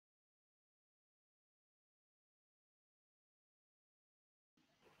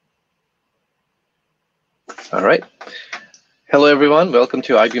All right. Hello, everyone. Welcome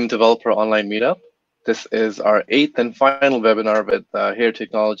to IBM Developer Online Meetup. This is our 8th and final webinar with Hair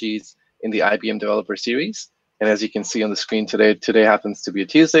Technologies in the IBM Developer Series. And as you can see on the screen today happens to be a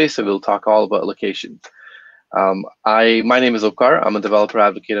Tuesday, so we'll talk all about locations. My name is Okar. I'm a developer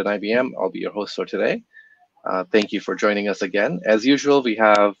advocate at IBM. I'll be your host for today. Thank you for joining us again. As usual, we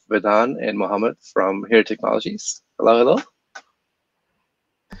have Vedhan and Mohammed from Hair Technologies. Hello, hello.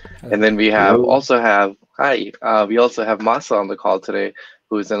 And then we also have Masa on the call today,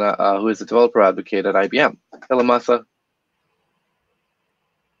 who is a developer advocate at IBM. Hello, Masa.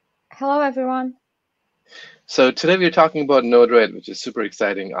 Hello, everyone. So today we're talking about Node-RED, which is super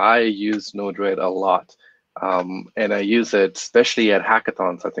exciting. I use Node-RED a lot, and I use it especially at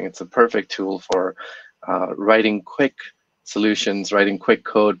hackathons. I think it's a perfect tool for writing quick solutions, writing quick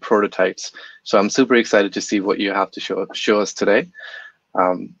code prototypes. So I'm super excited to see what you have to show us today.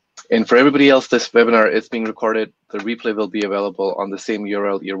 And for everybody else, this webinar is being recorded. The replay will be available on the same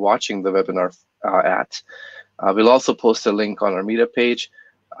URL you're watching the webinar at. We'll also post a link on our Meetup page,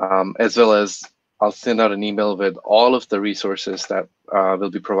 as well as I'll send out an email with all of the resources that will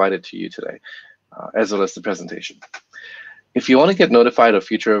be provided to you today, as well as the presentation. If you want to get notified of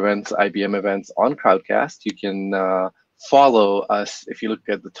future events, IBM events on Crowdcast, you can follow us. If you look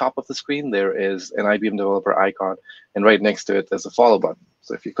at the top of the screen, there is an IBM developer icon, and right next to it, there's a follow button.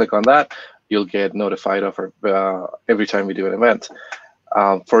 So if you click on that, you'll get notified of every time we do an event.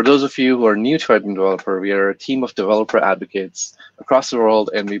 For those of you who are new to IBM Developer, we are a team of developer advocates across the world,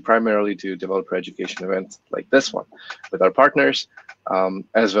 and we primarily do developer education events like this one with our partners,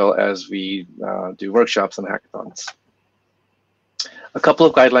 as well as we do workshops and hackathons. A couple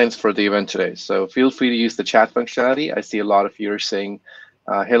of guidelines for the event today. So feel free to use the chat functionality. I see a lot of you are saying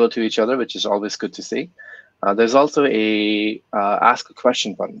hello to each other, which is always good to see. There's also a ask a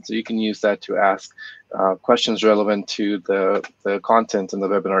question button. So you can use that to ask questions relevant to the content in the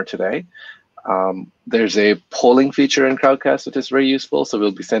webinar today. There's a polling feature in Crowdcast, which is very useful. So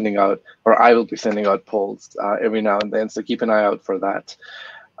we'll be sending out, or I will be sending out polls every now and then. So keep an eye out for that.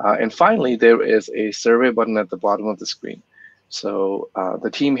 And finally, there is a survey button at the bottom of the screen. So the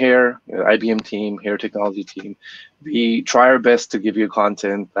team here, IBM team, Hair Technology team, we try our best to give you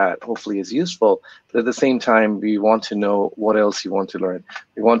content that hopefully is useful, but at the same time, we want to know what else you want to learn.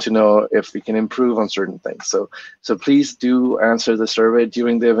 We want to know if we can improve on certain things. So please do answer the survey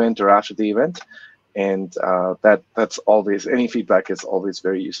during the event or after the event, and that's always, any feedback is always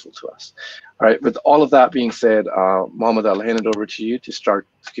very useful to us. All right, with all of that being said, Mohammed, I'll hand it over to you to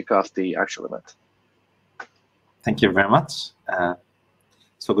kick off the actual event. Thank you very much.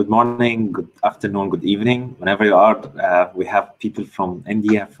 So good morning, good afternoon, good evening. Whenever you are, we have people from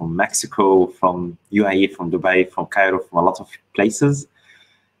India, from Mexico, from UAE, from Dubai, from Cairo, from a lot of places.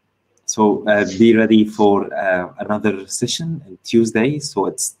 So be ready for another session on Tuesday. So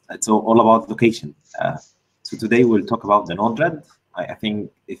it's all about location. So today we'll talk about the Node-RED. I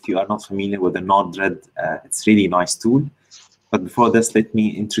think if you are not familiar with the Node-RED, it's really a nice tool. But before this, let me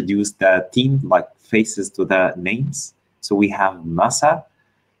introduce the team, like faces to the names. So we have Masa.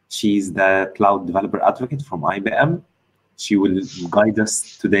 She's the cloud developer advocate from IBM. She will guide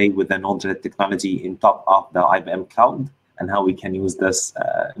us today with the Node-RED technology in top of the IBM cloud and how we can use this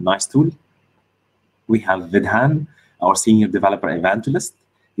nice tool. We have Vedhan, our senior developer evangelist.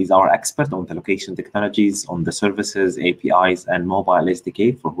 He's our expert on the location technologies, on the services, APIs, and mobile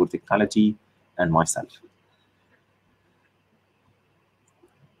SDK for Hair Technology, and myself.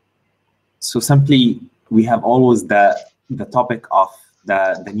 So simply, we have always the topic of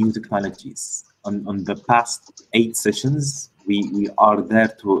the new technologies. On the past 8 sessions, we are there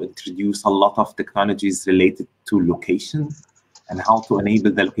to introduce a lot of technologies related to location and how to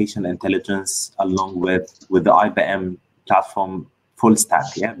enable the location intelligence along with the IBM platform full stack,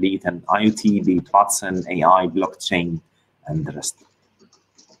 yeah, be it an IoT, be it Watson, AI, blockchain, and the rest.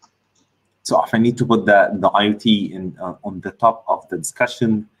 So if I need to put the IoT on the top of the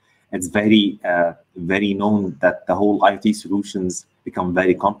discussion, it's very known that the whole IoT solutions become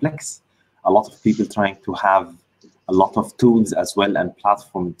very complex. A lot of people trying to have a lot of tools as well and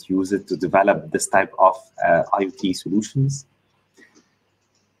platform to use it to develop this type of IoT solutions.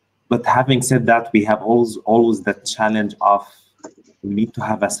 But having said that, we have always the challenge of we need to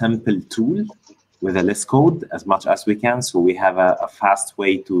have a simple tool with a less code as much as we can, so we have a fast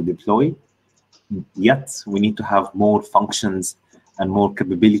way to deploy. Yet we need to have more functions and more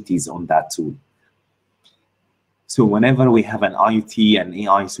capabilities on that tool. So whenever we have an IoT and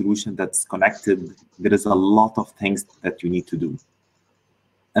AI solution that's connected, there is a lot of things that you need to do.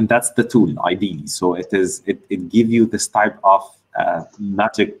 And that's the tool, ideally. So it gives you this type of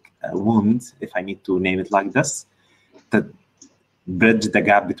magic wound, if I need to name it like this, that bridge the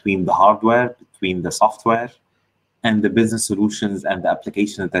gap between the hardware, between the software, and the business solutions and the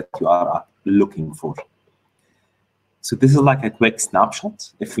applications that you are looking for. So this is like a quick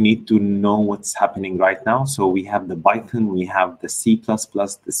snapshot if we need to know what's happening right now. So we have the Python, we have the C++,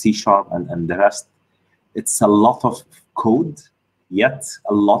 the C#, and the rest. It's a lot of code, yet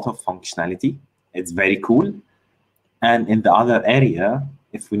a lot of functionality. It's very cool. And in the other area,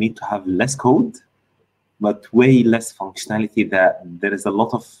 if we need to have less code, but way less functionality, that there is a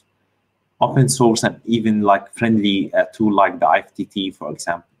lot of open source and even like friendly tool like the IFTT, for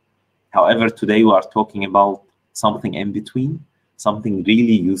example. However, today we are talking about something in between, something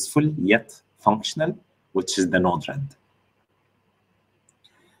really useful yet functional, which is the Node-RED.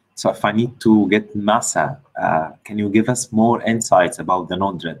 So if I need to get Masa, can you give us more insights about the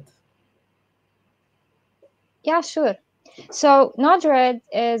Node-RED? Yeah, sure. So Node-RED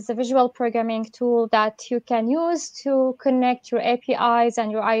is a visual programming tool that you can use to connect your APIs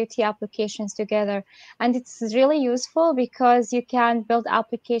and your IoT applications together. And it's really useful because you can build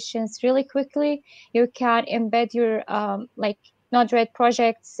applications really quickly. You can embed your like Node-RED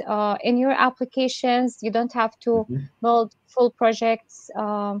projects in your applications. You don't have to build full projects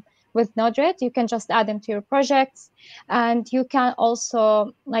with Node-RED. You can just add them to your projects. And you can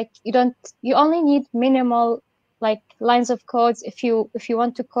also, like, you only need minimal like lines of codes. If you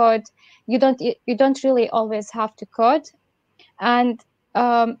want to code, you don't really always have to code. And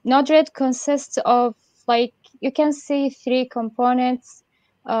Node-RED consists of, like, you can see 3 components,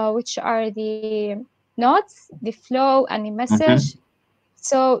 which are the nodes, the flow, and the message.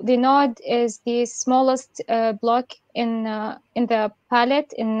 So the node is the smallest block in the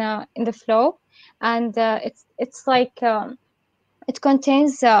palette in the flow, and it's like it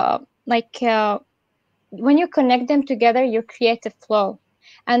contains when you connect them together, you create a flow,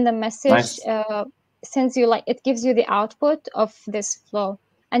 and the message sends you, like, it gives you the output of this flow,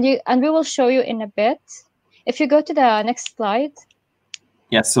 and we will show you in a bit. If you go to the next slide.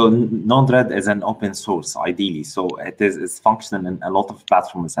 Yeah, so Node-RED is an open source, ideally, so it's functional in a lot of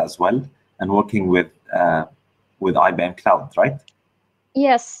platforms as well, and working with IBM Cloud, right?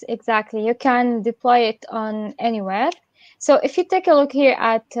 Yes, exactly. You can deploy it on anywhere. So if you take a look here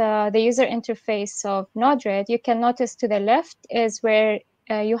at the user interface of Node-RED, you can notice to the left is where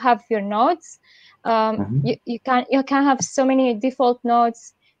you have your nodes. You can have so many default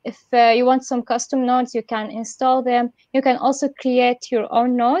nodes. If you want some custom nodes, you can install them. You can also create your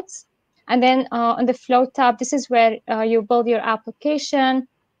own nodes. And then on the Flow tab, this is where you build your application.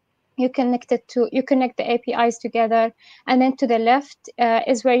 You connect the APIs together, and then to the left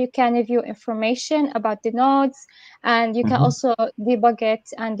is where you can view information about the nodes, and you can also debug it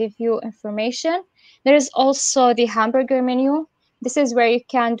and view information. There is also the hamburger menu. This is where you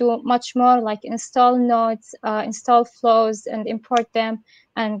can do much more, like install nodes, install flows, and import them,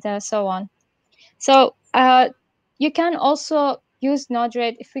 and so on. So you can also use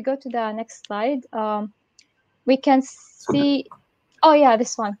Node-RED. If we go to the next slide, we can see. Oh yeah,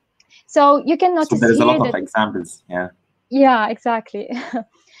 this one. So you can notice there's here a lot of examples, yeah, exactly.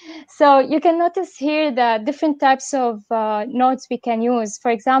 So you can notice here the different types of nodes we can use.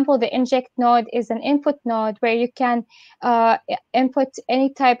 For example, the inject node is an input node where you can input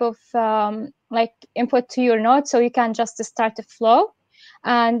any type of like input to your node. So you can just start a flow,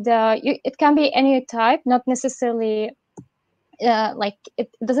 and it can be any type, not necessarily like it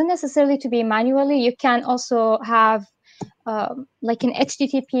doesn't necessarily to be manually. You can also have like an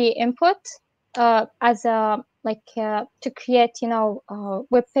HTTP input as a to create,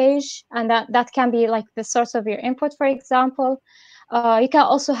 web page, and that can be like the source of your input, for example. You can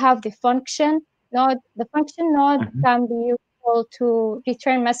also have the function node. The function node can be useful to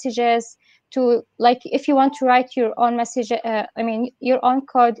return messages, to, like, if you want to write your own message, your own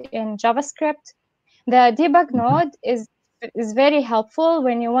code in JavaScript. The debug node is very helpful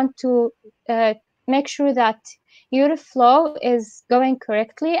when you want to make sure that your flow is going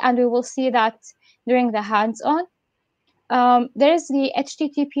correctly, and we will see that during the hands-on. There is the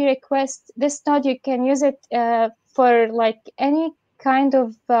HTTP request. This node, you can use it for like any kind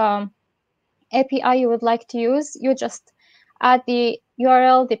of API you would like to use. You just add the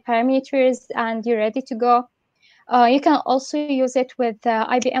URL, the parameters, and you're ready to go. You can also use it with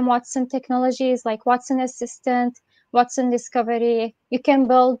IBM Watson technologies like Watson Assistant, Watson Discovery. You can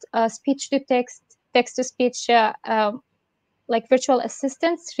build speech-to-text, text-to-speech like virtual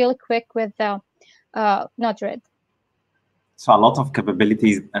assistants really quick with Node-RED. So a lot of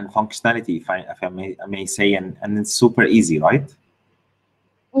capabilities and functionality, if I may say, and it's super easy, right?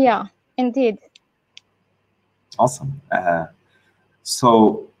 Yeah, indeed. Awesome.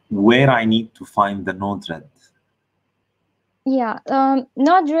 So where I need to find the Node-RED. Yeah,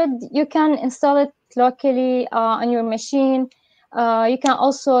 Node-RED, you can install it locally on your machine. You can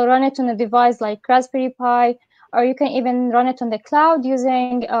also run it on a device like Raspberry Pi, or you can even run it on the cloud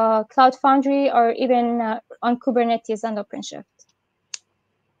using Cloud Foundry, or even on Kubernetes and OpenShift.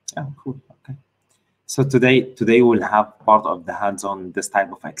 Oh, cool. Okay. So today we'll have part of the hands-on this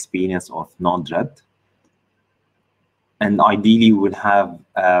type of experience of Node-RED, and ideally we'll have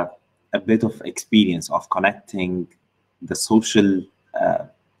a bit of experience of connecting the social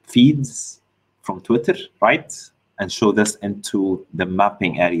feeds from Twitter, right? And show this into the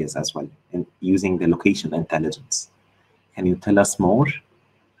mapping areas as well, and using the location intelligence. Can you tell us more?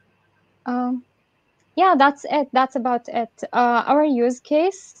 Yeah, that's it. That's about it. Our use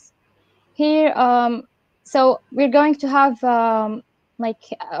case here. So we're going to have like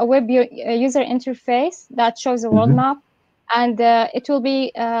a web user interface that shows a world map, and it will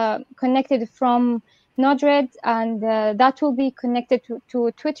be connected from Node-RED, and that will be connected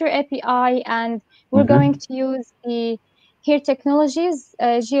to Twitter API, and we're going to use the here technologies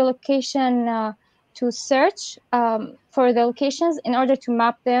geolocation to search for the locations in order to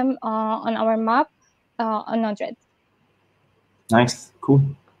map them on our map on Node-RED. Nice, cool.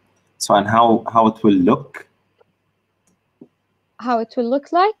 So, and how it will look? How it will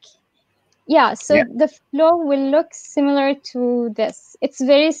look like? Yeah, so the flow will look similar to this. It's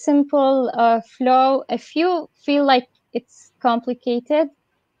very simple flow. If you feel like it's complicated,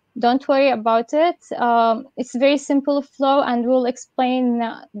 don't worry about it. It's very simple flow, and we'll explain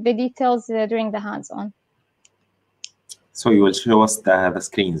the details during the hands-on. So you will show us the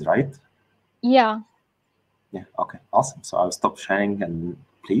screens, right? Yeah. Yeah, okay, awesome. So I'll stop sharing and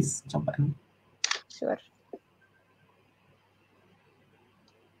please jump in. Sure.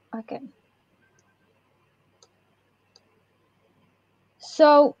 Okay.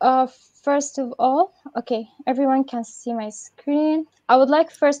 So first of all, okay, everyone can see my screen. I would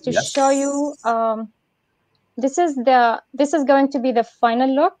like first to show you, this is going to be the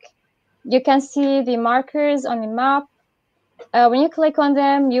final look. You can see the markers on the map. When you click on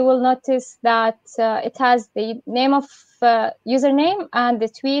them, you will notice that it has the name of username and the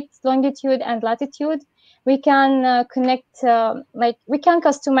tweet longitude and latitude. We can connect, like we can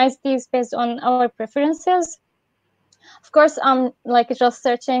customize these based on our preferences. Of course, I'm like just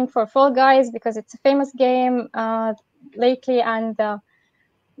searching for Fall Guys because it's a famous game lately, and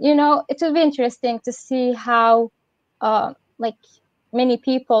you know, it will be interesting to see how like many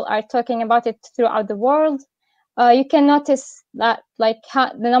people are talking about it throughout the world. You can notice that like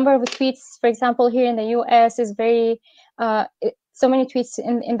the number of tweets, for example, here in the US is very so many tweets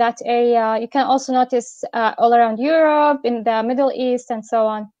in that area. You can also notice all around Europe, in the Middle East, and so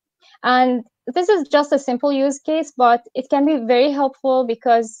on. And this is just a simple use case, but it can be very helpful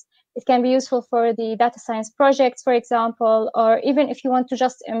because it can be useful for the data science projects, for example, or even if you want to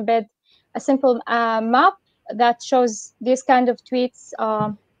just embed a simple map that shows this kind of tweets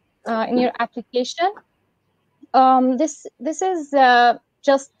in your application. This is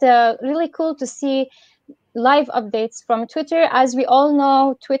just really cool to see live updates from Twitter. As we all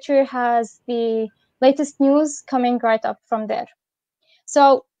know, Twitter has the latest news coming right up from there.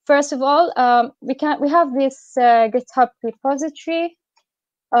 So first of all, we have this GitHub repository.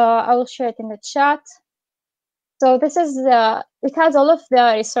 I will share it in the chat. So this is it has all of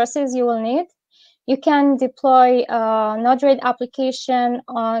the resources you will need. You can deploy Node-RED application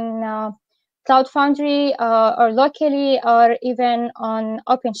on Cloud Foundry or locally, or even on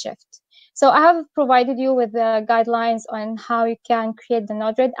OpenShift. So I have provided you with the guidelines on how you can create the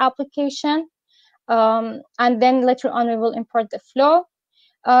Node-RED application. And then later on, we will import the flow.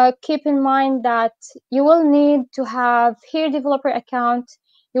 Keep in mind that you will need to have here developer account.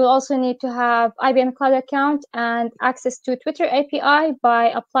 You will also need to have IBM Cloud account and access to Twitter API by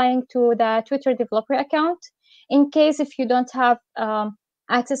applying to the Twitter developer account. In case if you don't have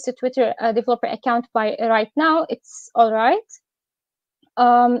access to Twitter developer account by right now, it's all right.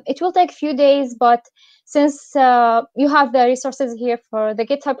 It will take a few days, but since you have the resources here for the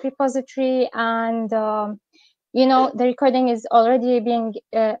GitHub repository, and you know, the recording is already being,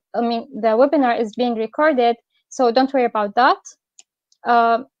 I mean, the webinar is being recorded, so don't worry about that.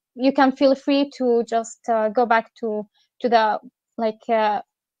 You can feel free to just go back to the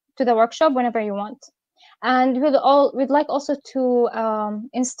to the workshop whenever you want. And we'd like also to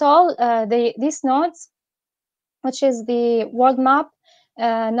install these nodes, which is the world map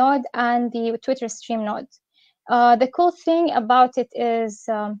node and the Twitter stream node. The cool thing about it is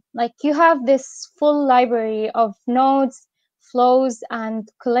like you have this full library of nodes, flows, and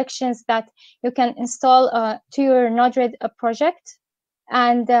collections that you can install to your Node-RED project.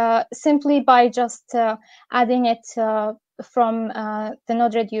 and simply by just adding it from the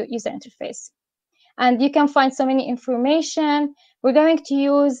Node-RED user interface. And you can find so many information. We're going to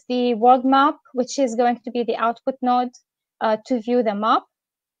use the world map, which is going to be the output node to view the map.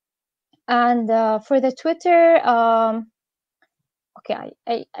 And for the Twitter, okay,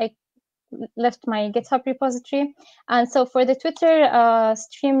 I left my GitHub repository. And so for the Twitter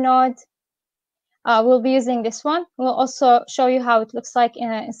stream node, we'll be using this one. We'll also show you how it looks like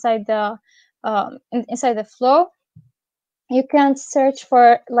inside the flow. You can search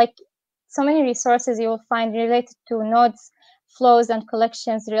for like so many resources you will find related to nodes, flows, and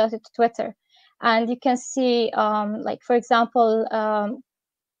collections related to Twitter. And you can see, like for example,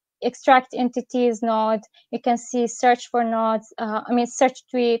 extract entities node. You can see search for nodes. Search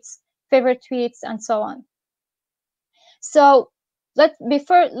tweets, favorite tweets, and so on. So let's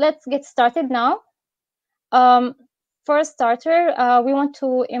get started now. For a starter, we want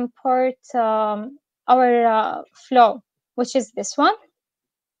to import our flow, which is this one.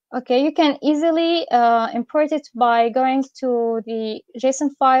 Okay, you can easily import it by going to the JSON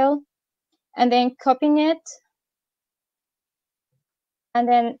file and then copying it. And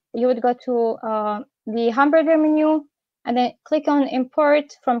then you would go to the hamburger menu and then click on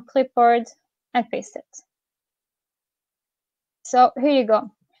import from clipboard and paste it. So here you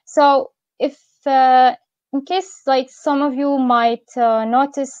go. So if in case like some of you might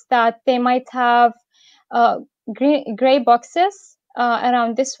notice that they might have gray boxes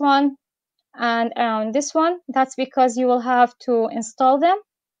around this one and around this one, that's because you will have to install them.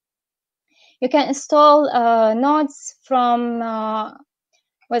 You can install nodes from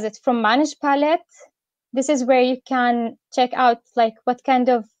from Manage Palette. This is where you can check out like what kind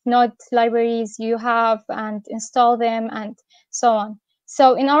of node libraries you have and install them and so on.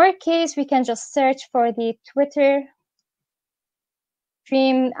 So in our case, we can just search for the Twitter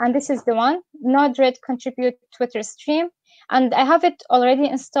stream, and this is the one, Node-RED contribute Twitter stream, and I have it already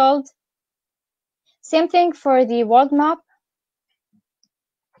installed. Same thing for the world map.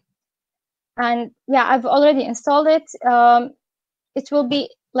 And yeah, I've already installed it. It will be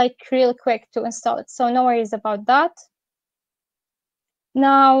like real quick to install it, so no worries about that.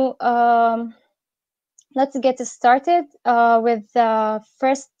 Now, let's get started with the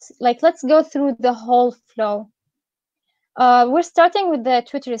first, let's go through the whole flow. We're starting with the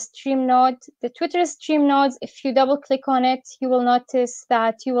Twitter stream node. The Twitter stream nodes, if you double click on it, you will notice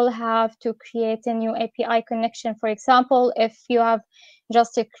that you will have to create a new API connection. For example, if you have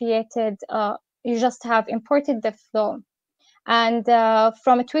just you just have imported the flow. And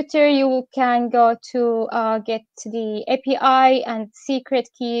from Twitter, you can go to get the API and secret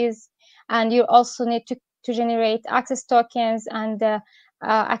keys. And you also need to generate access tokens and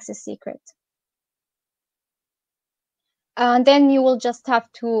access secret. And then you will just have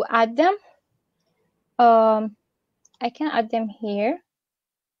to add them. I can add them here.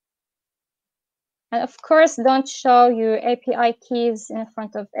 And of course, don't show your API keys in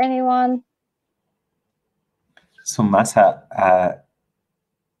front of anyone. So Masa,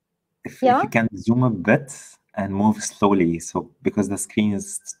 if you can zoom a bit and move slowly, so because the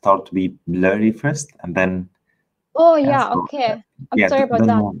screens start to be blurry first, and then. Oh yeah, so, okay. I'm sorry about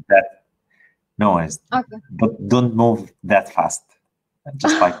that. Move that. No worries. Okay. But don't move that fast.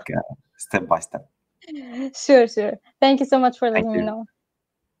 Just like step by step. Sure. Thank you so much for letting me know.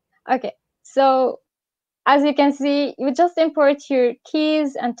 Okay, so as you can see, you just import your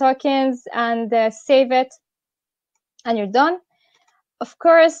keys and tokens and save it, and you're done. Of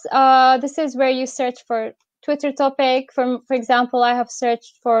course, this is where you search for Twitter topic. For example, I have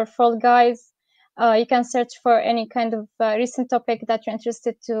searched for Fall Guys. You can search for any kind of recent topic that you're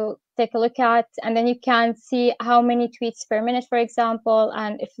interested to take a look at, and then you can see how many tweets per minute, for example,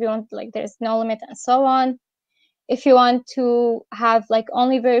 and if you want, there's no limit and so on. If you want to have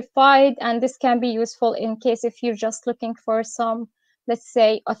only verified, and this can be useful in case if you're just looking for some, let's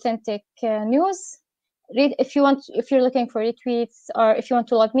say, authentic news. If you're looking for retweets, or if you want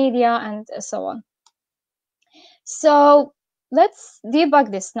to log media and so on. So let's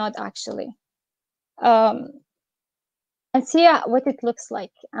debug this node actually, and see what it looks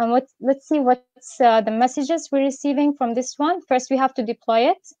like. And let's see what's the messages we're receiving from this one. First, we have to deploy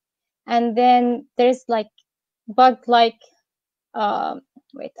it, and then there's bug wait,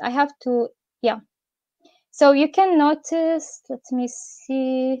 I have to, yeah. So you can notice, let me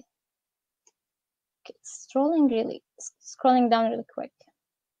see. Okay, it's scrolling down really quick.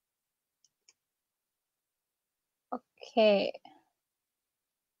 Okay.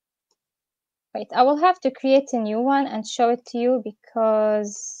 Wait, I will have to create a new one and show it to you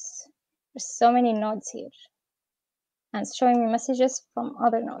because there's so many nodes here. and it's showing me messages from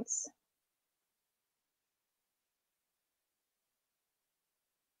other nodes.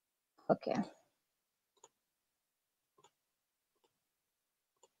 Okay.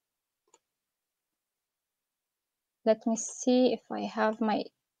 Let me see if I have my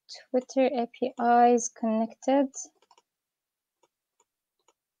Twitter APIs connected.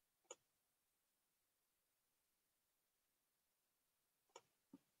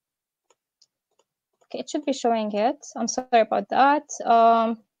 Okay, it should be showing it. I'm sorry about that.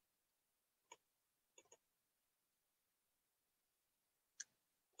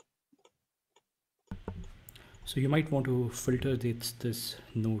 So you might want to filter this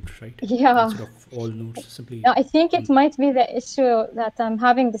node, right? Yeah. Instead of all nodes, simply. No, I think it might be the issue that I'm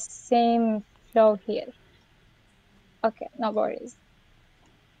having the same flow here. Okay, no worries.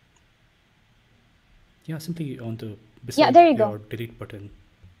 Yeah, simply on the Yeah, beside there you your go. delete button.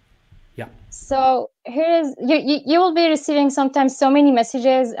 Yeah. So here is you will be receiving sometimes so many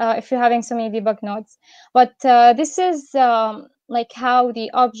messages if you're having so many debug nodes. But this is like how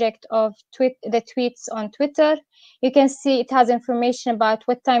the object of the tweets on Twitter. You can see it has information about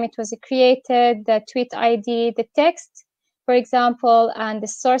what time it was created, the tweet ID, the text, for example, and the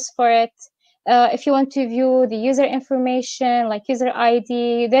source for it. If you want to view the user information like user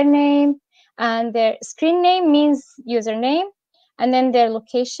ID, their name, and their screen name means username, and then their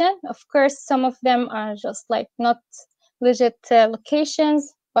location. Of course, some of them are just like not legit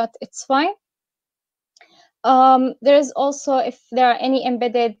locations, but it's fine. There's also, if there are any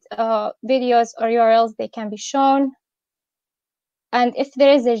embedded videos or URLs, they can be shown. And if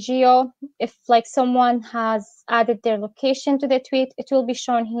there is a geo, if like someone has added their location to the tweet, it will be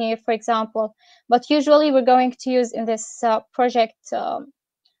shown here, for example. But usually we're going to use in this project,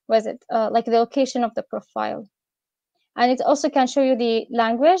 like the location of the profile. And it also can show you the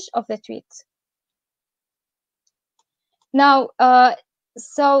language of the tweet. Now,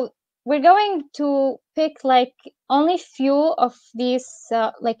 so we're going to pick like only few of these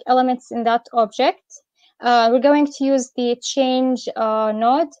like elements in that object. We're going to use the change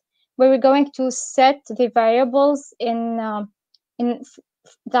node, where we're going to set the variables in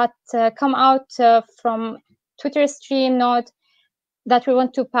that come out from Twitter stream node that we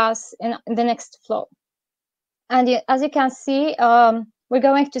want to pass in the next flow. And as you can see, we're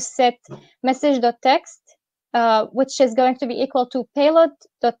going to set message.text, which is going to be equal to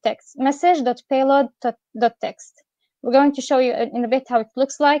payload.text, message.payload.text. We're going to show you in a bit how it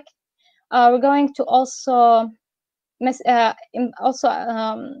looks like. We're going to also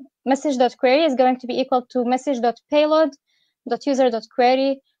message.query is going to be equal to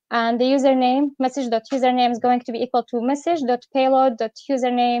message.payload.user.query, and the username message.username is going to be equal to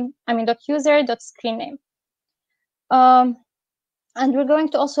message.payload.username, and we're going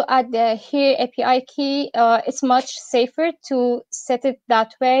to also add the here API key. It's much safer to set it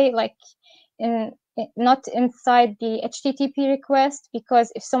that way, like not inside the HTTP request,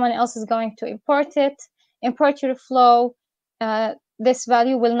 because if someone else is going to import your flow, this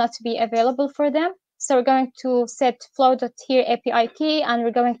value will not be available for them. So we're going to set flow.here API key, and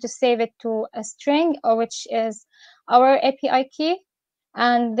we're going to save it to a string, which is our API key.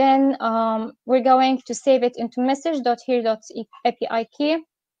 And then we're going to save it into message.here.api key.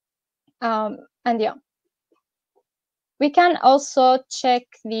 And yeah, we can also check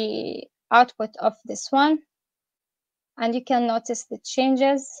the output of this one, and you can notice the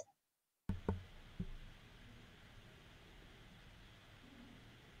changes.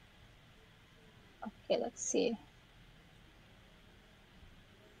 Okay, let's see.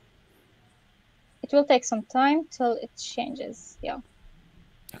 It will take some time till it changes. Yeah.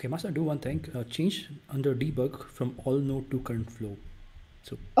 Okay, Master, do one thing. Change under debug from all node to current flow.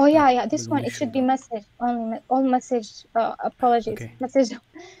 So oh yeah, this will one, only it show should be that. message only, all message. Apologies, Okay. message,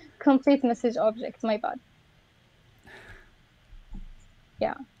 complete message object. My bad.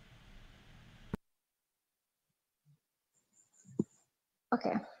 Yeah.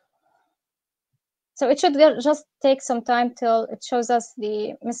 Okay. So it should just take some time till it shows us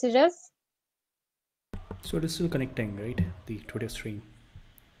the messages. So it is still connecting, right? The Twitter stream.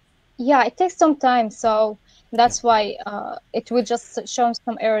 Yeah, it takes some time, so that's why it would just show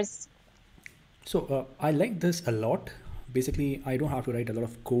some errors. So I like this a lot. Basically, I don't have to write a lot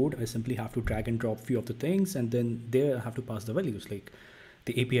of code. I simply have to drag and drop few of the things, and then there I have to pass the values like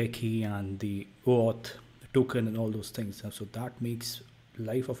the API key and the OAuth token and all those things. So that makes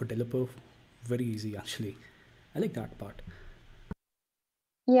life of a developer very easy. Actually, I like that part.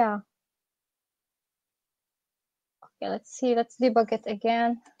 Yeah. Okay, let's see. Let's debug it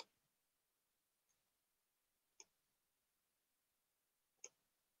again.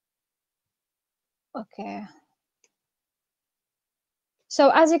 Okay. So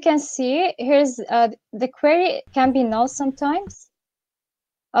as you can see, here's the query can be null sometimes.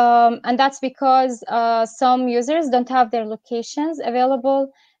 And that's because some users don't have their locations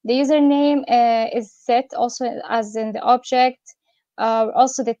available. The username is set also as in the object.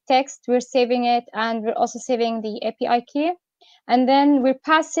 Also the text, we're saving it, and we're also saving the API key. And then we're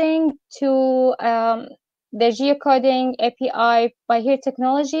passing to the geocoding API by here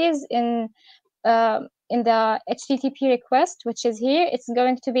technologies in the HTTP request, which is here. It's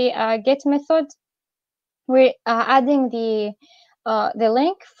going to be a get method. We're adding the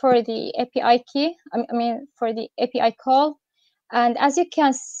link for the API key, I mean for the API call. And as you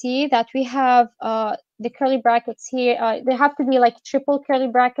can see that we have the curly brackets here. There have to be like triple curly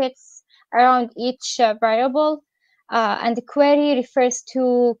brackets around each variable. And the query refers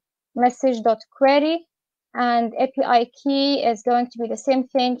to message.query. And API key is going to be the same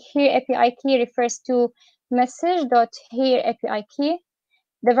thing. Here API key refers to message.here API key.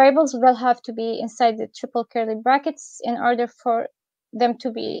 The variables will have to be inside the triple curly brackets in order for them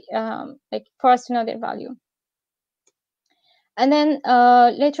to be like for us to know their value. And then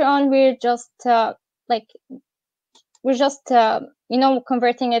later on, we're just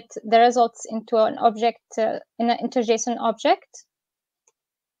converting the results into an object into JSON object.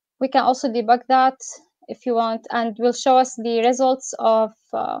 We can also debug that if you want, and will show us the results of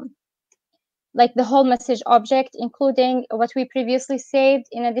like the whole message object, including what we previously saved,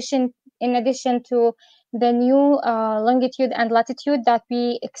 in addition to the new longitude and latitude that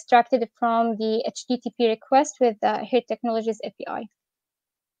we extracted from the HTTP request with the Here Technologies API.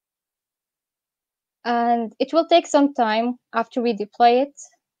 And it will take some time after we deploy it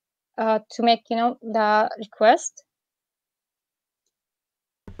to make the request.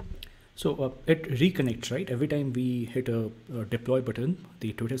 So it reconnects, right? Every time we hit a deploy button,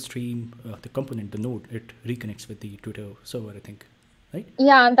 the Twitter stream, the component, the node, it reconnects with the Twitter server, I think, right?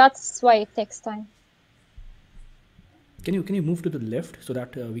 Yeah, and that's why it takes time. Can you move to the left so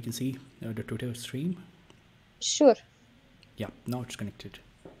that we can see the Twitter stream? Sure. Yeah, now it's connected.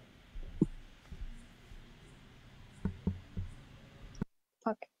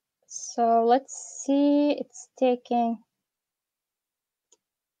 Okay, so let's see. It's taking.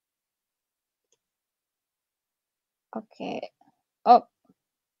 Okay. Oh,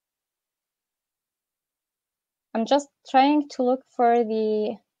 I'm just trying to look for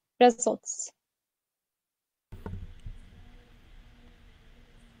the results.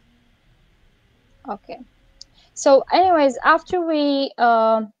 Okay. So anyways, after we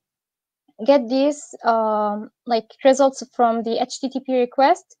get these like results from the HTTP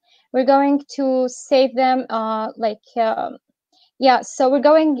request, we're going to save them yeah, so we're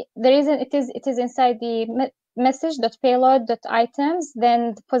going, the reason it is inside the message.payload.items,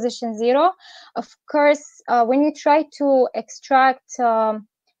 then the position 0. Of course, when you try to extract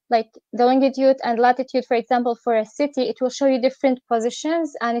like the longitude and latitude, for example, for a city, it will show you different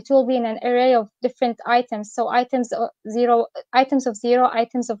positions, and it will be in an array of different items. So items of 0, items of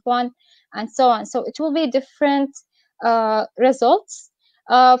 1, and so on. So it will be different results.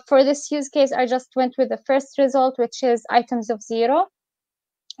 For this use case, I just went with the first result, which is items of 0.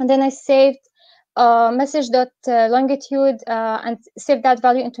 And then I saved message.longitude and saved that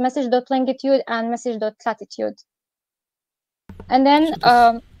value into message.longitude and message.latitude. And then,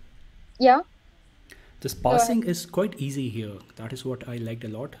 So yeah. this parsing is quite easy here. That is what I liked a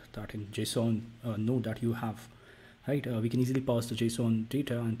lot, that in JSON node that you have, right? We can easily parse the JSON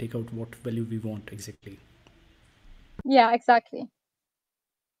data and take out what value we want exactly. Yeah, exactly.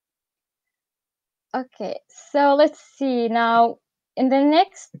 Okay, so let's see now. In the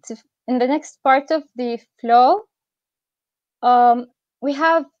next part of the flow, we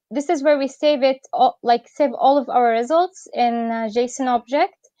have, this is where we save it all, like save all of our results in a JSON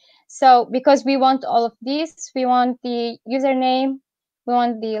object. So because we want all of these, we want the username, we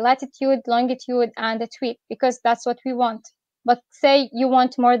want the latitude, longitude, and the tweet, because that's what we want. But say you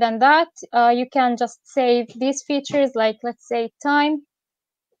want more than that, you can just save these features, like let's say time,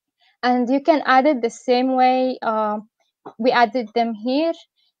 and you can add it the same way we added them here.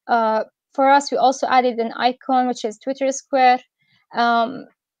 For us, we also added an icon, which is Twitter square,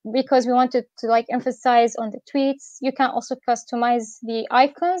 because we wanted to like emphasize on the tweets. You can also customize the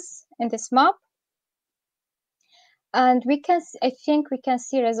icons in this map. And we can, I think we can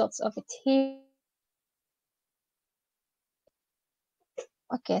see results of it here.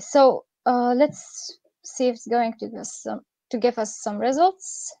 Okay, so let's see if it's going to give us some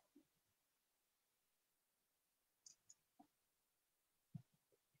results.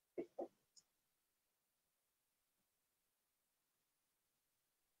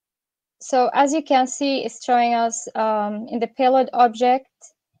 So as you can see, it's showing us in the payload object,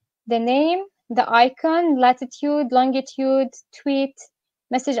 the name, the icon, latitude, longitude, tweet,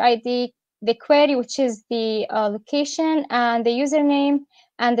 message ID, the query, which is the location, and the username,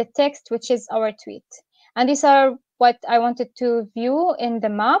 and the text, which is our tweet. And these are what I wanted to view in the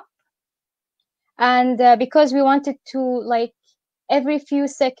map. And because we wanted to, like, every few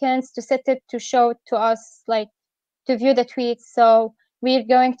seconds to set it to show to us, like, to view the tweets. So we're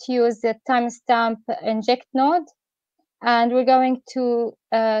going to use the timestamp inject node, and we're going to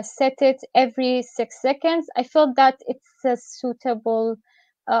set it every 6 seconds. I feel that it's a suitable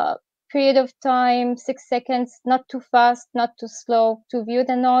period of time, 6 seconds, not too fast, not too slow, to view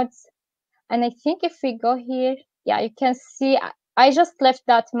the nodes. And I think if we go here, yeah, you can see I just left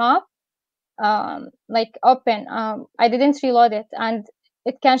that map like open. I didn't reload it, and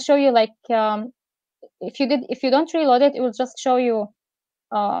it can show you, like, if you don't reload it, it will just show you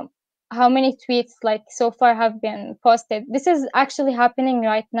how many tweets, like, so far have been posted. This is actually happening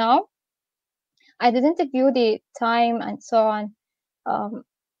right now. I didn't view the time and so on,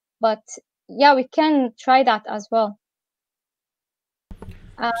 but yeah, we can try that as well.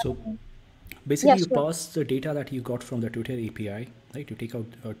 So Yeah, basically, you sure. pass the data that you got from the Twitter API, right?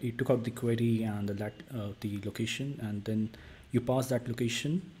 You took out the query and the location, and then you pass that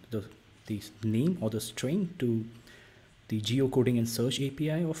location, the name or the string, to the geocoding and search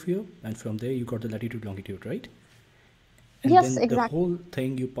API of you, and from there you got the latitude, longitude, right? And Yes, then the exactly. whole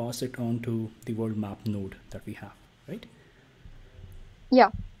thing you pass it on to the world map node that we have, right?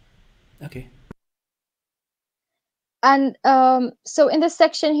 Yeah. Okay. And so in this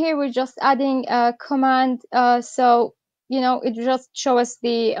section here, we're just adding a command. So, it just show us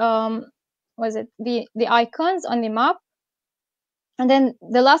the the icons on the map. And then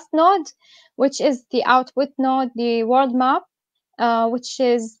the last node, which is the output node, the world map, which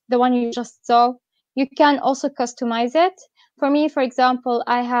is the one you just saw. You can also customize it. For me, for example,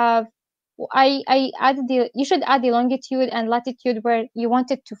 I added you should add the longitude and latitude where you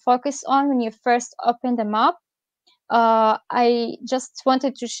wanted to focus on when you first open the map. I just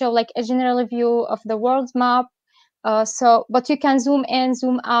wanted to show, like, a general view of the world map. But you can zoom in,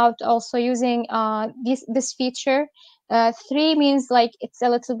 zoom out also using this feature. 3 means, like, it's a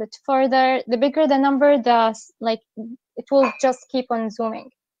little bit further. The bigger the number, like, it will just keep on zooming.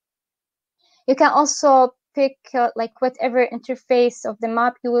 You can also pick like whatever interface of the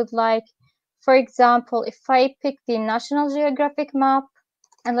map you would like. For example, if I pick the National Geographic map,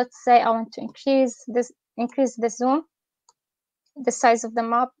 and let's say I want to increase the zoom, the size of the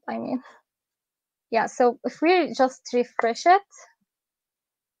map, I mean. Yeah, so if we just refresh it,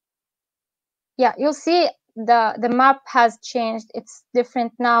 yeah, you'll see the map has changed. It's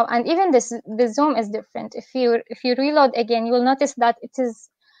different now, and even the zoom is different. If you reload again, you will notice that it is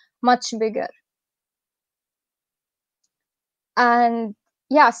much bigger. And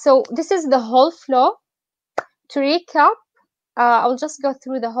yeah, so this is the whole flow. To recap, I'll just go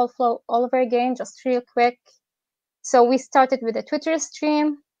through the whole flow all over again, just real quick. So we started with a Twitter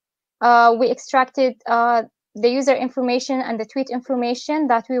stream. We extracted the user information and the tweet information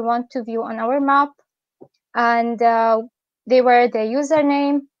that we want to view on our map. And they were the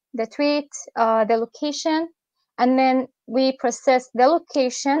username, the tweet, the location. And then we processed the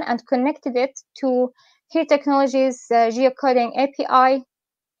location and connected it to Here Technologies geocoding API.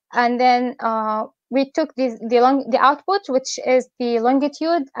 And then we took the output, which is the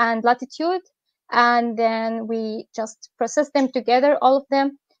longitude and latitude, and then we just processed them together, all of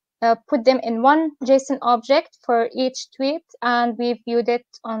them, put them in one JSON object for each tweet, and we viewed it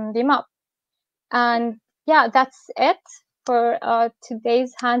on the map. And yeah, that's it for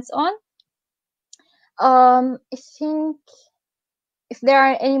today's hands-on. I think if there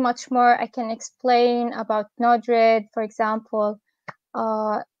are any much more I can explain about Node-RED, for example.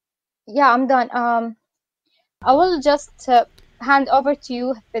 Yeah, I'm done. I will just hand over to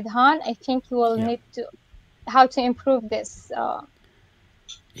you, Vidhan. I think you will need to how to improve this.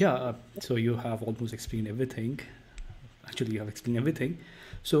 So you have almost explained everything. Actually, you have explained everything.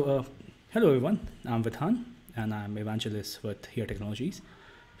 So hello everyone, I'm Vidhan and I'm evangelist with Here Technologies.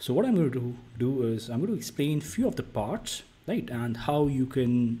 So what I'm going to do is I'm going to explain few of the parts, right, and how you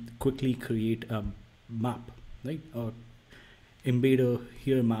can quickly create a map, right, or embed a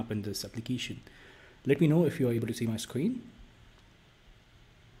Here map in this application. Let me know if you are able to see my screen.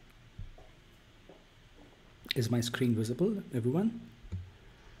 Is my screen visible, everyone?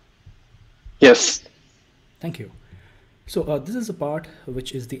 Yes. Thank you. So this is a part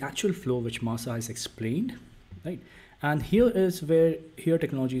which is the actual flow which Masa has explained, right? And here is where Here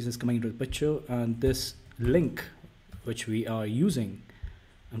Technologies is coming into the picture, and this link which we are using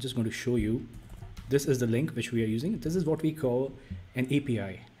I'm just going to show you. This is the link which we are using. This is what we call an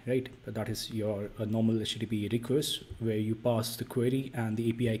API, right? That is your normal HTTP request where you pass the query and the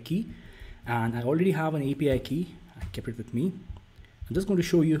API key. And I already have an API key. I kept it with me. I'm just going to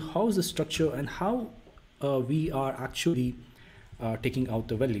show you how is the structure and how we are actually taking out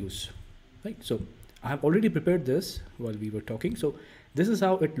the values, right? So I have already prepared this while we were talking. So this is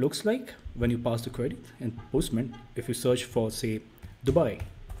how it looks like when you pass the query in Postman. If you search for, say, Dubai.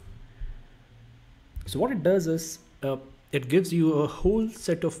 So what it does is it gives you a whole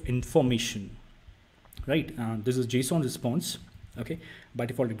set of information, right? This is JSON response. Okay, by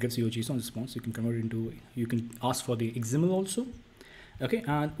default it gives you a JSON response. You can convert it into, you can ask for the XML also. Okay,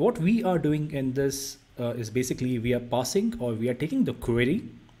 and what we are doing in this is basically we are passing, or we are taking the query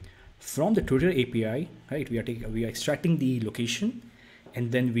from the Twitter API, right? We are extracting the location,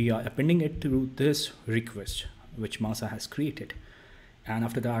 and then we are appending it to this request which Masa has created. And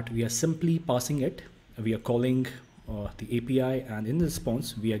after that, we are simply passing it. We are calling the API, and in the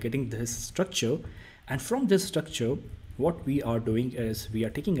response, we are getting this structure. And from this structure, what we are doing is we are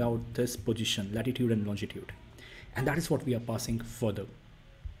taking out this position, latitude and longitude. And that is what we are passing further.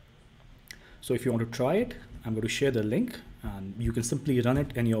 So if you want to try it, I'm going to share the link, and you can simply run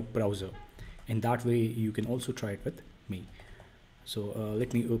it in your browser. In that way, you can also try it with me. So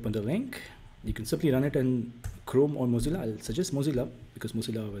let me open the link. You can simply run it in Chrome or Mozilla. I'll suggest Mozilla because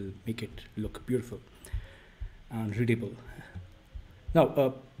Mozilla will make it look beautiful and readable.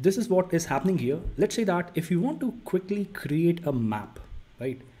 Now, this is what is happening here. Let's say that if you want to quickly create a map,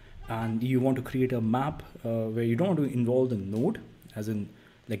 right? And you want to create a map where you don't want to involve the node, as in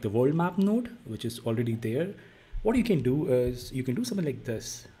like the world map node, which is already there. What you can do is you can do something like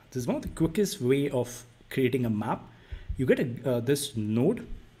this. This is one of the quickest way of creating a map. You get this node,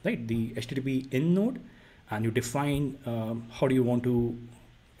 right? The HTTP in node, and you define how do you want to,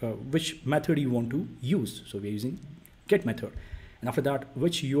 which method you want to use. So we're using get method. And after that,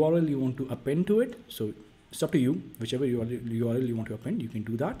 which URL you want to append to it. So it's up to you, whichever URL you want to append, you can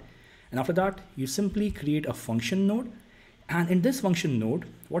do that. And after that, you simply create a function node. And in this function node,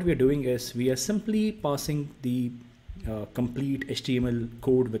 what we are doing is we are simply passing the complete HTML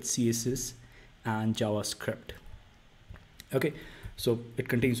code with CSS and JavaScript. Okay, so it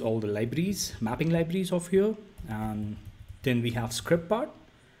contains all the libraries, mapping libraries of here. And then we have script part.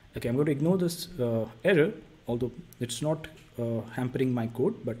 Okay, I'm going to ignore this error, although it's not hampering my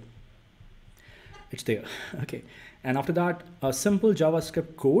code, but it's there. Okay, and after that, a simple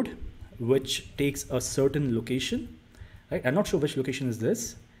JavaScript code which takes a certain location, right? I'm not sure which location is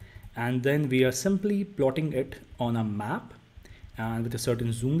this, and then we are simply plotting it on a map and with a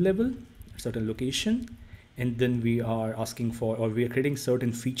certain zoom level, a certain location, and then we are asking for, or we are creating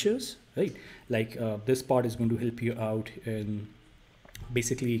certain features, right? Like this part is going to help you out in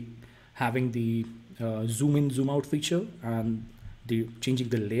basically having the zoom in, zoom out feature, and the changing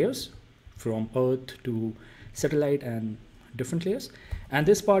the layers from Earth to satellite and different layers. And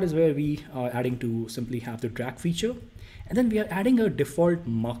this part is where we are adding to simply have the drag feature. And then we are adding a default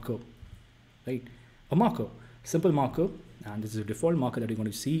marker, right? A marker, simple marker. And this is a default marker that you're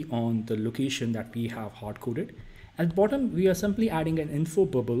going to see on the location that we have hard coded. At the bottom, we are simply adding an info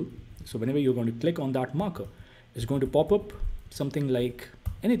bubble. So whenever you're going to click on that marker, it's going to pop up something like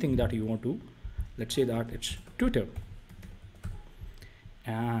anything that you want to. Let's say that it's Twitter.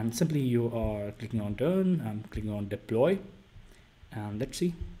 And simply you are clicking on done, I'm clicking on deploy, and let's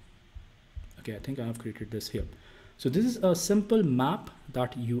see. Okay, I think I have created this here. So this is a simple map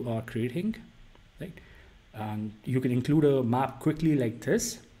that you are creating, right? And you can include a map quickly like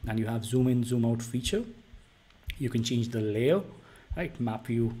this, and you have zoom in, zoom out feature. You can change the layer, right? Map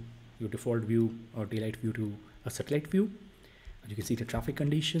view, your default view or daylight view to a satellite view. And you can see the traffic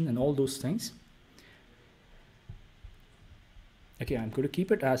condition and all those things. Okay, I'm going to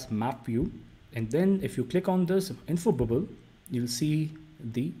keep it as map view. And then if you click on this info bubble, you'll see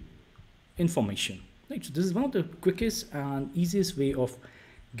the information. Right? So this is one of the quickest and easiest way of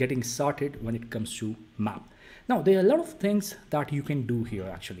getting started when it comes to map. Now, there are a lot of things that you can do here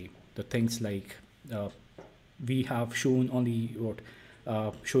actually. The things like we have shown on the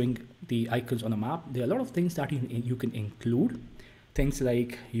showing the icons on a map. There are a lot of things that you can include. Things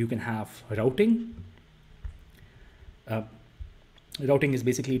like you can have routing. Routing is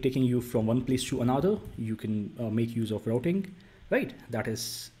basically taking you from one place to another. You can make use of routing, right? That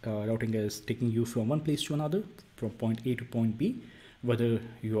is, routing is taking you from one place to another, from point A to point B, whether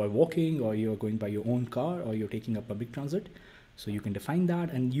you are walking or you're going by your own car or you're taking a public transit. So you can define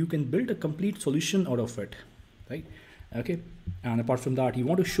that and you can build a complete solution out of it, right? Okay. And apart from that, you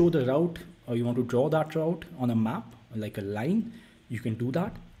want to show the route or you want to draw that route on a map, like a line. you can do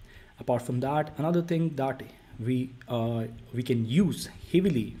that. Apart from that, another thing that we can use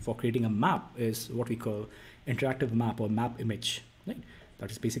heavily for creating a map is what we call interactive map or map image, right? That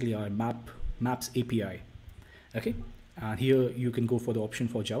is basically our maps API. Okay, and here you can go for the option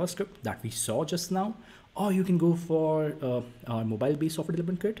for JavaScript that we saw just now, or you can go for our mobile-based software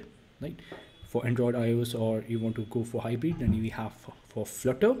development kit, right? For Android, iOS, or you want to go for hybrid, then we have for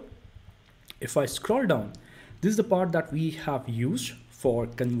Flutter. If I scroll down, this is the part that we have used for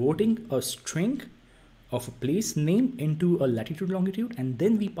converting a string of a place name into a latitude longitude, and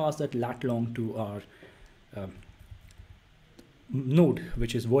then we pass that lat long to our node,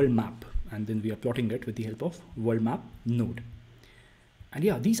 which is world map, and then we are plotting it with the help of world map node. And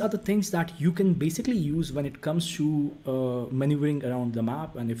yeah, these are the things that you can basically use when it comes to maneuvering around the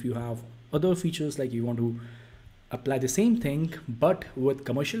map. And if you have other features, like you want to apply the same thing but with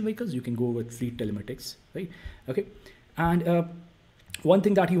commercial vehicles, you can go with fleet telematics, right? Okay, and one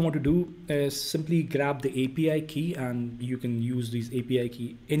thing that you want to do is simply grab the API key, and you can use these API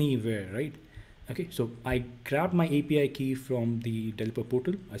key anywhere, right? Okay, so I grabbed my API key from the developer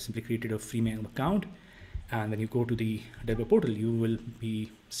portal. I simply created a freemium account, and when you go to the developer portal, you will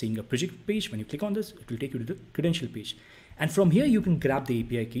be seeing a project page. When you click on this, it will take you to the credential page, and from here you can grab the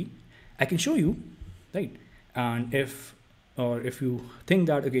API key. I can show you, right? And if you think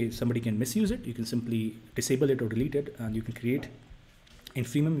that okay, somebody can misuse it, you can simply disable it or delete it, and you can create in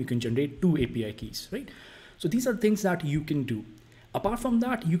freemium, you can generate 2 API keys, right? So these are things that you can do. Apart from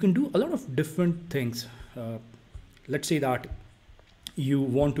that, you can do a lot of different things. Let's say that you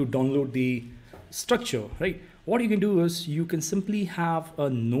want to download the structure, right? What you can do is you can simply have a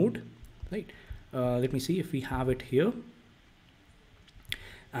node, right? Let me see if we have it here.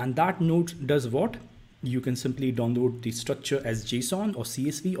 And that node does what? You can simply download the structure as JSON or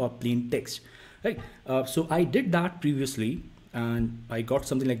CSV or plain text, right? So I did that previously, and I got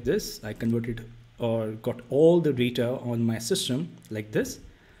something like this. I converted or got all the data on my system like this.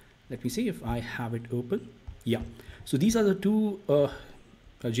 Let me see if I have it open. Yeah. So these are the two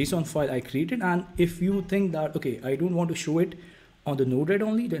JSON file I created. And if you think that, okay, I don't want to show it on the Node-RED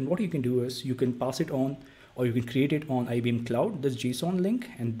only, then what you can do is you can pass it on, or you can create it on IBM Cloud, this JSON link,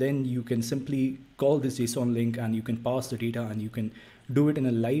 and then you can simply call this JSON link and you can pass the data, and you can do it in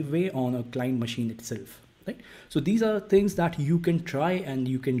a live way on a client machine itself, right? So these are things that you can try and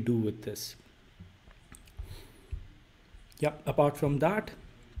you can do with this. Yeah, apart from that,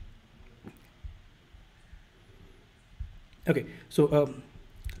 okay, so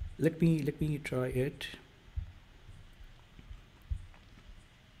let me try it.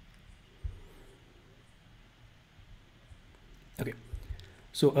 Okay,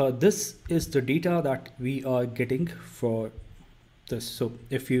 so this is the data that we are getting for this. So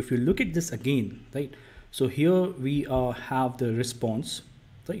if you look at this again, right? So here we have the response,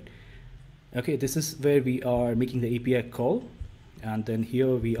 right? Okay, this is where we are making the API call, and then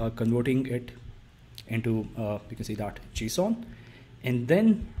here we are converting it into you can see that JSON, and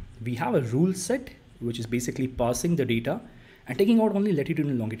then we have a rule set which is basically passing the data and taking out only latitude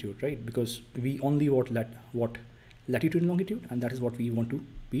and longitude, right? Because we only want latitude and longitude, and that is what we want to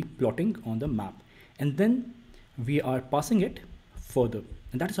be plotting on the map. And then we are passing it further,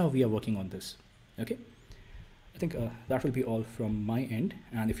 and that is how we are working on this. Okay, I think that will be all from my end,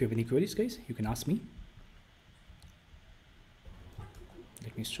 and if you have any queries, guys, you can ask me.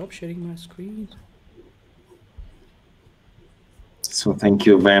 Let me stop sharing my screen. So thank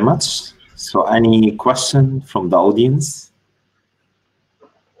you very much. So any question from the audience?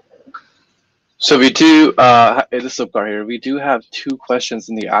 So we do, this is Upkar here. We do have 2 questions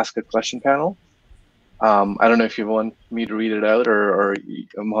in the Ask a Question panel. I don't know if you want me to read it out, or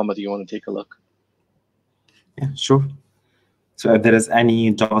Mohammed, you want to take a look? Yeah, sure. So if there is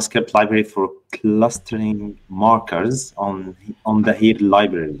any JavaScript library for clustering markers on the here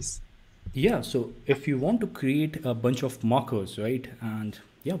libraries. Yeah, so if you want to create a bunch of markers, right? And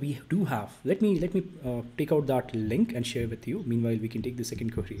yeah, we do have. Let me take out that link and share with you. Meanwhile, we can take the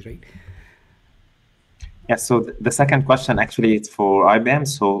second query, right? Yeah, so the second question actually it's for IBM.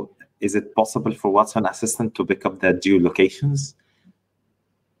 So is it possible for Watson Assistant to pick up the geolocations?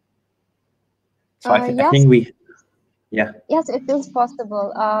 So I Yes. think we, yeah. Yes, it is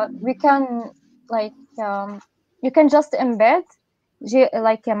possible. We can you can just embed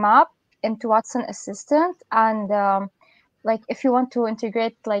like a map into Watson Assistant, and like if you want to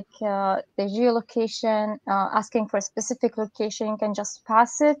integrate like the geolocation, asking for a specific location, you can just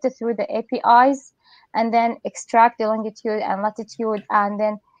pass it through the APIs and then extract the longitude and latitude, and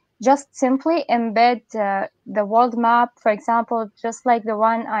then just simply embed the world map, for example, just like the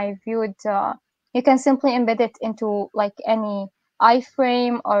one I viewed. You can simply embed it into like any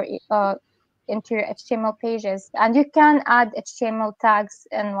iframe or into your HTML pages. And you can add HTML tags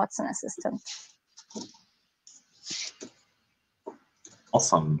in Watson Assistant.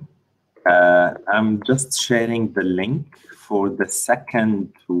 Awesome. I'm just sharing the link for the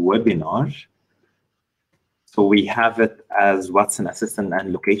second webinar. So we have it as Watson Assistant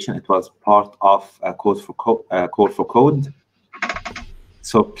and location. It was part of Code for Code.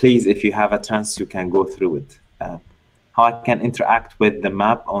 So please, if you have a chance, you can go through it. How I can interact with the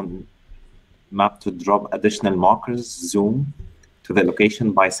map to drop additional markers, zoom to the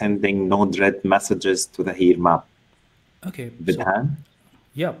location by sending Node-RED messages to the here map. Okay. Vidhan?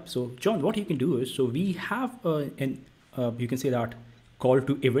 Yeah. So John, what you can do is, so we have you can say that call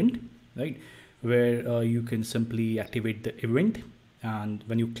to event, right? Where you can simply activate the event, and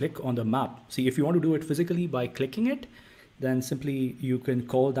when you click on the map, see if you want to do it physically by clicking it, then simply you can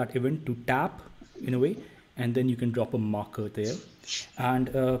call that event to tap in a way, and then you can drop a marker there.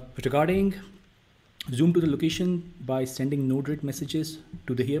 And regarding zoom to the location by sending Node-RED messages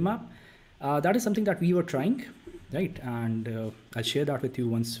to the here map, that is something that we were trying, right? And I'll share that with you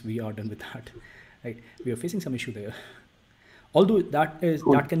once we are done with that, right? We are facing some issue there. Although that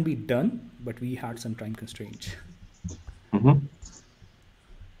can be done, but we had some time constraints. Mm-hmm.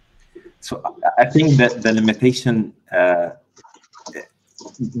 So I think that the limitation, there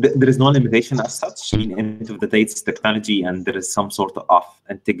is no limitation as such. I mean, end of the day, it's technology, and there is some sort of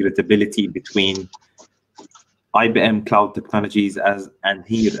integratability between IBM cloud technologies and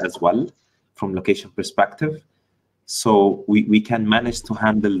here as well, from location perspective. So we can manage to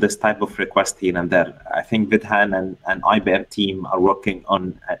handle this type of request here and there. I think Vidhan and IBM team are working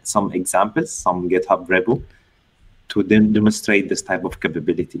on some examples, some GitHub repo, to then demonstrate this type of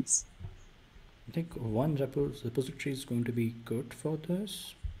capabilities. I think one repository is going to be good for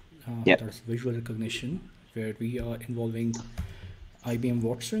this. Yeah. That's visual recognition, where we are involving IBM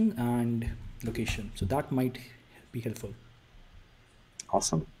Watson and location. So that might be helpful.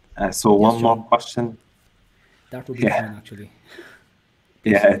 Awesome. So yes, one more question. That would be fun, actually.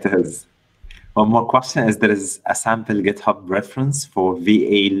 Yeah, it is. One more question is, there is a sample GitHub reference for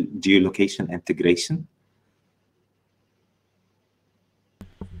VA geolocation integration?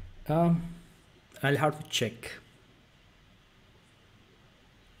 I'll have to check.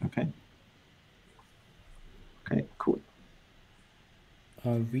 Okay. Okay, cool.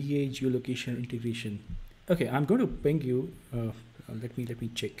 VA geolocation integration. Okay, I'm going to ping you. Let me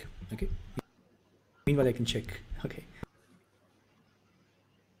check. Okay. Meanwhile, I can check. Okay.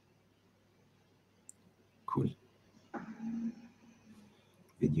 Cool.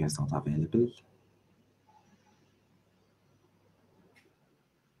 Video is not available.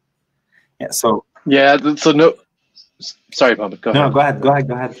 Yeah. So. Yeah. So no. Sorry, Mohammed. Go ahead. No,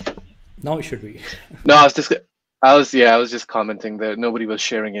 go ahead. Now it should be. No, I was just commenting that nobody was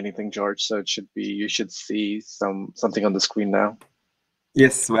sharing anything, George. So it should be. You should see something on the screen now.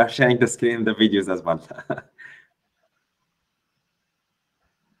 Yes, we are sharing the screen, the videos as well.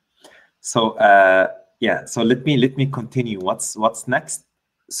 So yeah, so let me continue. What's next?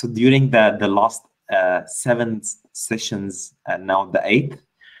 So during the last 7 sessions and now the 8th,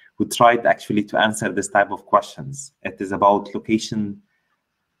 we tried actually to answer this type of questions. It is about location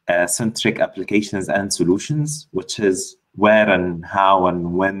centric applications and solutions, which is where and how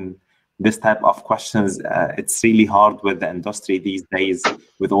and when. This type of questions, it's really hard with the industry these days,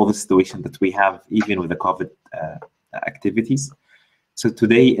 with all the situation that we have, even with the COVID activities. So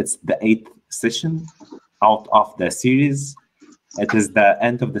today it's the 8th session out of the series. It is the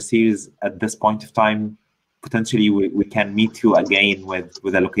end of the series at this point of time. Potentially we can meet you again with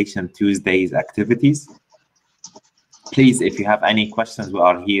the Location Tuesdays activities. Please, if you have any questions, we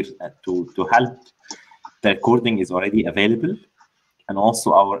are here to help. The recording is already available, and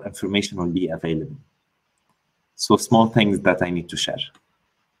also our information will be available. So small things that I need to share.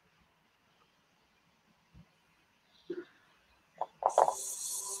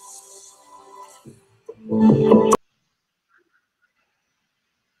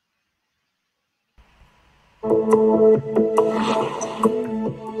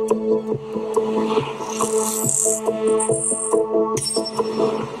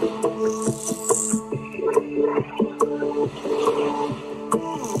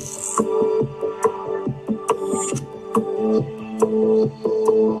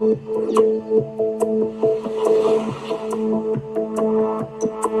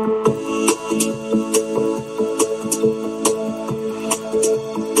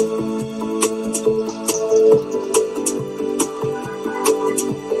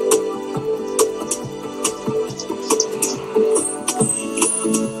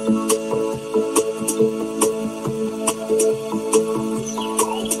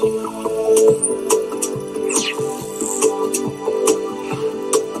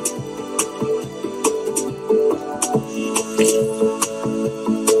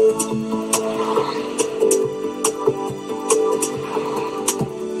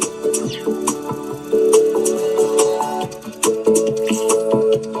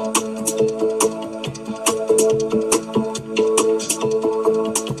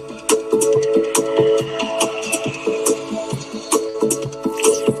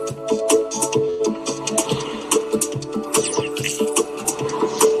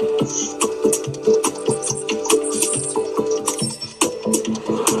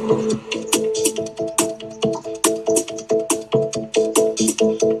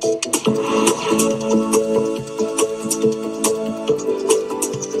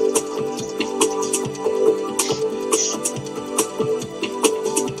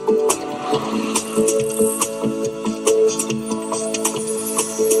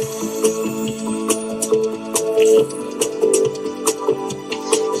 So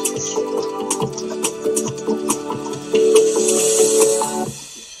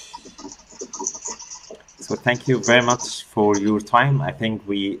thank you very much for your time. I think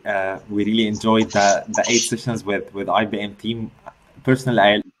we really enjoyed the 8 sessions with IBM team.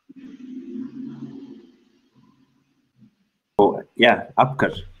 Personally, yeah,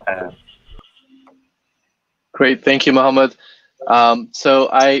 Abkar. Great, thank you, Mohammed. So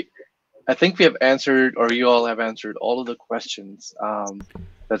I think we have answered, or you all have answered all of the questions.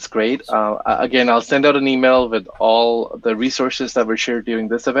 That's great. Again, I'll send out an email with all the resources that were shared during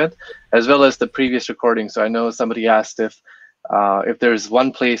this event, as well as the previous recording. So I know somebody asked if there's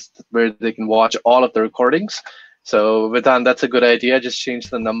one place where they can watch all of the recordings. So Vedant, that's a good idea. Just change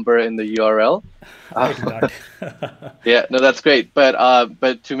the number in the URL. I did that. Yeah, no, that's great.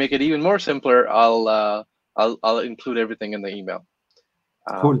 But to make it even more simpler, I'll include everything in the email.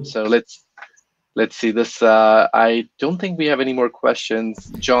 Cool. So let's see this. I don't think we have any more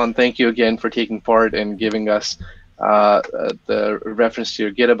questions. John, thank you again for taking part and giving us the reference to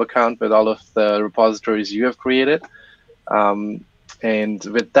your GitHub account with all of the repositories you have created. And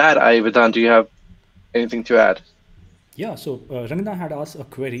with that, Vedant, do you have anything to add? Yeah, so Rangana had asked a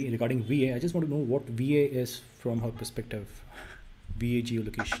query regarding VA. I just want to know what VA is from her perspective. VA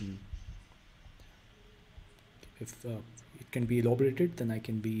geolocation. If it can be elaborated, then I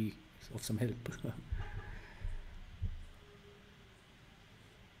can be of some help.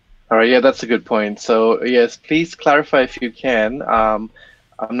 All right, yeah, that's a good point. So yes, please clarify if you can. I'm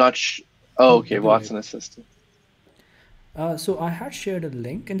not sure. Oh, okay, Watson Assistant. So I had shared a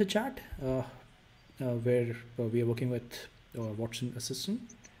link in the chat where we are working with Watson Assistant.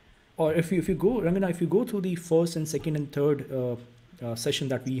 Or if you go, Rangana, if you go through the first and second and third session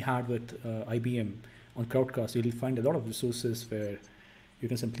that we had with IBM on Crowdcast, you'll find a lot of resources where you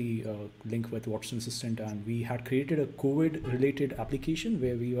can simply link with Watson Assistant. And we had created a COVID-related application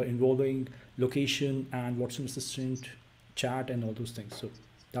where we were involving location and Watson Assistant, chat, and all those things. So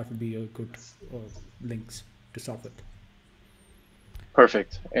that would be a good links to start with.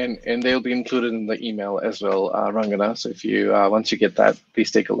 Perfect, and they'll be included in the email as well, Rangana. So if you once you get that,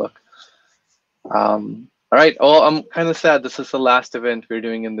 please take a look. All right. Oh, I'm kind of sad. This is the last event we're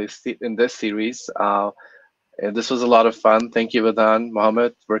doing in this series. And this was a lot of fun. Thank you, Vedant,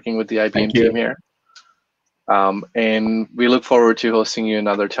 Mohammed, working with the IBM team here. And we look forward to hosting you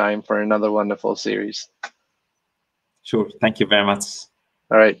another time for another wonderful series. Sure. Thank you very much.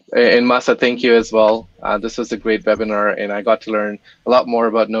 All right. And Masa, thank you as well. This was a great webinar, and I got to learn a lot more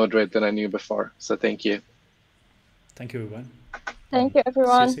about Node-RED than I knew before. So thank you. Thank you, everyone. Thank you,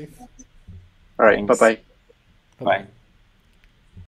 everyone. Stay safe. All right. Bye-bye. Bye.